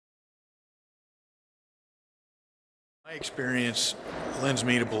My experience lends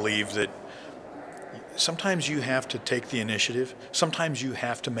me to believe that sometimes you have to take the initiative. Sometimes you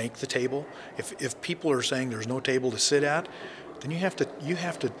have to make the table. If people are saying there's no table to sit at, then you have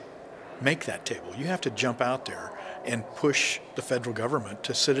to make that table. You have to jump out there and push the federal government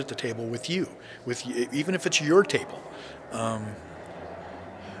to sit at the table with you, even if it's your table. Um,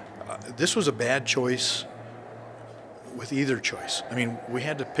 this was a bad choice with either choice. I mean, we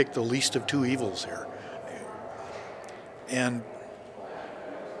had to pick the least of two evils here. And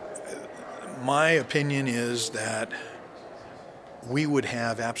my opinion is that we would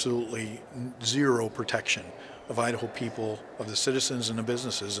have absolutely zero protection of Idaho people, of the citizens and the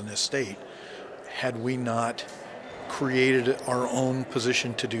businesses in this state, had we not created our own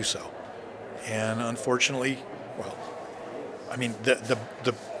position to do so. And unfortunately, well, I mean,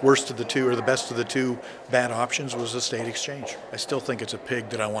 the worst of the two, or the best of the two bad options, was the state exchange. I still think it's a pig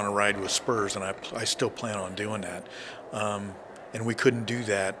that I want to ride with spurs, and I still plan on doing that. And we couldn't do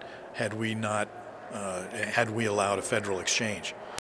that had we not, had we allowed a federal exchange.